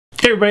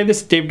Hey everybody,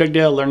 this is Dave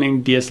Dugdale,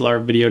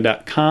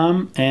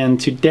 learningdslrvideo.com, and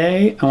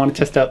today I want to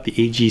test out the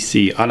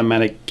AGC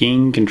automatic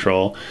gain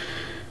control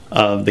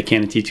of the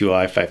Canon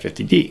T2i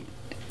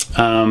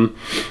 550D.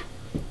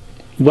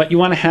 What you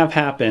want to have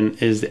happen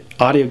is the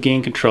audio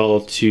gain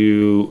control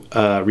to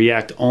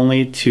react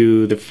only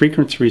to the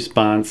frequency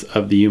response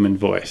of the human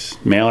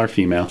voice, male or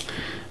female,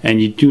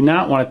 and you do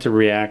not want it to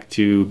react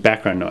to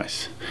background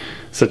noise,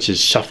 such as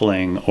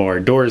shuffling or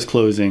doors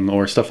closing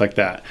or stuff like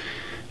that.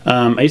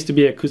 I used to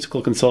be an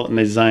acoustical consultant.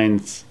 I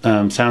designed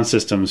sound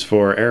systems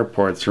for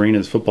airports,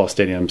 arenas, football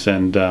stadiums,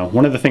 and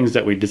one of the things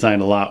that we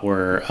designed a lot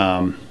were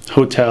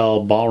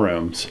hotel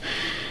ballrooms,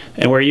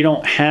 and where you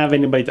don't have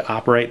anybody to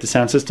operate the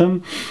sound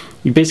system.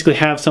 You basically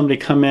have somebody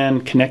come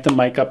in, connect the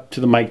mic up to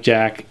the mic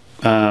jack,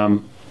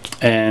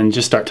 and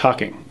just start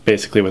talking,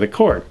 basically with a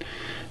cord.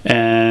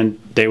 And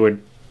they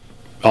would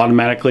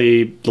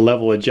automatically, the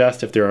level would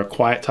adjust. If they're a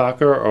quiet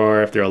talker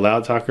or if they're a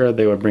loud talker,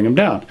 they would bring them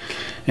down.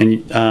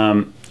 And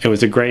it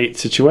was a great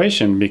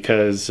situation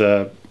because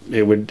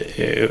you would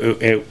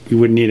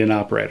need an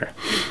operator.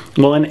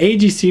 Well, in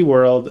AGC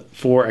world,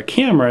 for a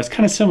camera, it's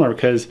kind of similar,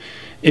 because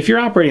if you're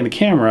operating the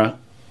camera,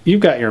 you've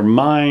got your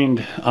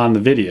mind on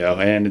the video,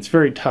 and it's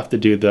very tough to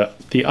do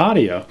the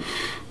audio.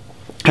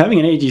 Having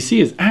an AGC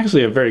is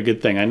actually a very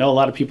good thing. I know a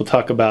lot of people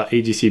talk about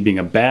AGC being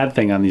a bad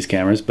thing on these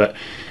cameras, but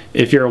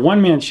if you're a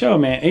one-man show,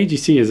 man,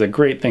 AGC is a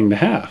great thing to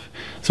have.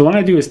 So what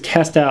I do is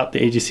test out the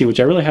AGC, which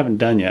I really haven't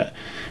done yet,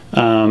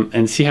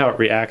 and see how it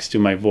reacts to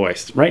my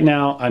voice. Right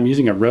now, I'm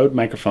using a Rode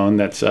microphone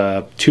that's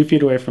 2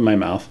 feet away from my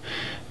mouth.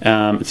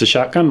 It's a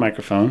shotgun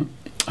microphone.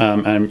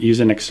 I'm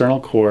using an external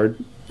cord.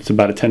 It's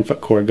about a 10-foot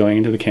cord going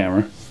into the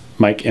camera,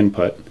 mic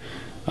input.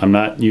 I'm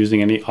not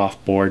using any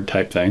off-board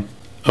type thing.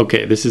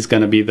 Okay, this is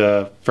going to be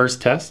the first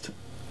test,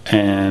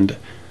 and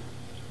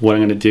what I'm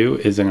going to do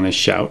is I'm going to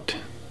shout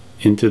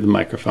into the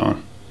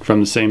microphone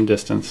from the same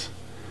distance,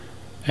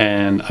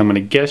 and I'm going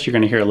to guess you're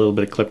going to hear a little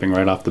bit of clipping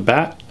right off the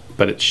bat,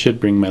 but it should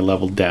bring my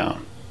level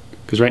down,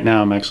 because right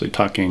now I'm actually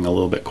talking a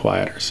little bit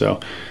quieter, so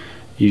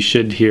you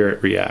should hear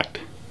it react.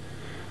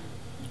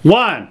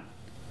 1,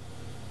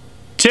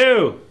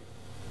 2,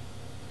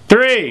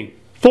 3,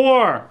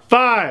 4,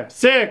 5,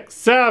 6,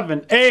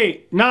 7,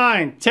 8,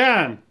 9,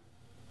 10.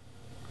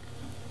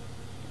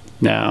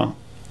 Now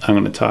I'm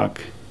going to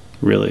talk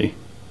really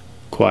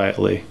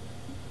quietly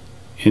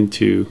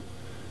into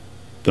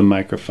the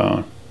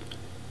microphone,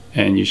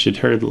 and you should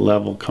hear the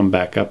level come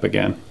back up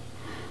again.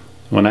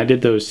 When I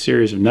did those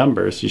series of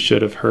numbers, you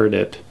should have heard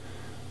it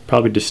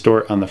probably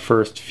distort on the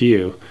first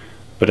few,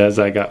 but as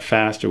I got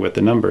faster with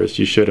the numbers,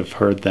 you should have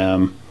heard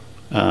them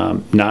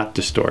not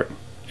distort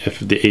if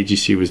the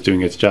AGC was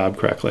doing its job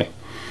correctly.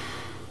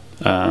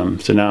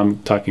 So now I'm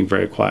talking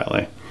very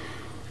quietly.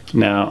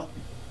 Now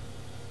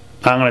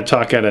I'm going to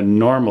talk at a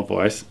normal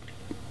voice.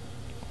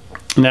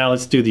 Now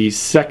let's do the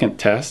second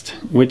test,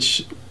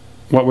 which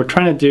what we're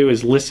trying to do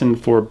is listen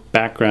for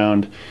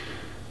background,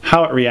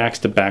 how it reacts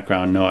to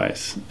background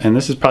noise. And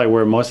this is probably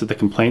where most of the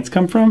complaints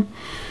come from.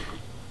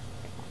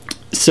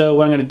 So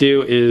what I'm going to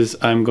do is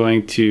I'm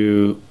going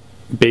to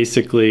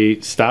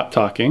basically stop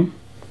talking,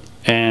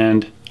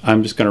 and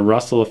I'm just going to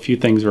rustle a few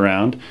things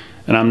around,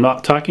 and I'm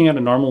not talking at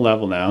a normal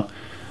level now,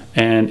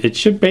 and it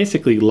should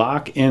basically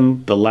lock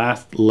in the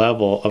last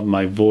level of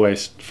my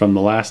voice from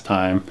the last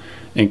time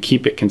and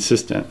keep it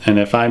consistent. And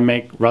if I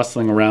make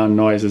rustling around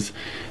noises,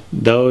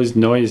 those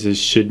noises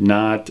should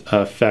not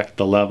affect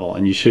the level,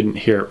 and you shouldn't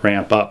hear it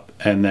ramp up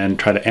and then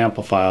try to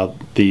amplify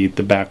the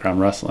background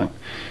rustling.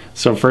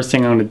 So first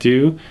thing I'm going to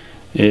do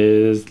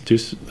is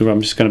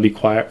I'm just going to be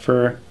quiet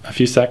for a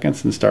few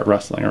seconds and start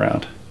rustling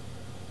around.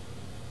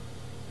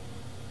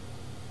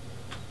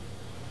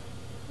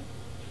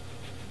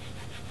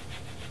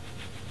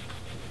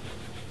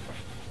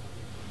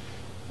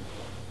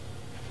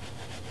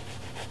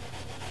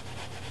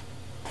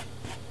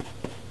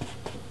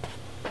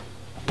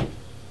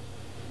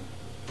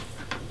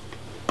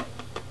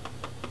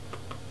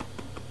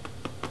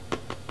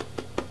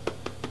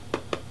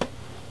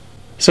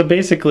 So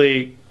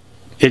basically,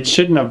 it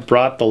shouldn't have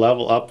brought the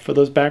level up for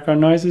those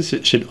background noises.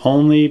 It should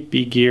only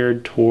be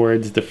geared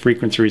towards the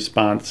frequency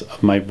response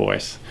of my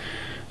voice.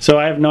 So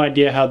I have no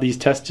idea how these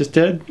tests just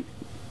did.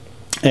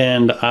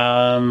 And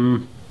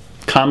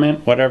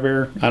comment,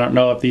 whatever. I don't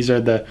know if these are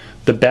the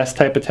best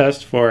type of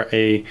test for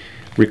a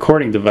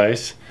recording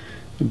device,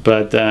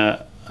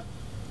 but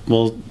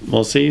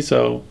we'll see.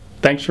 So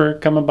thanks for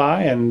coming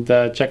by and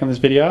checking this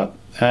video out,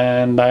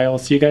 and I will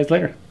see you guys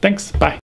later. Thanks, bye.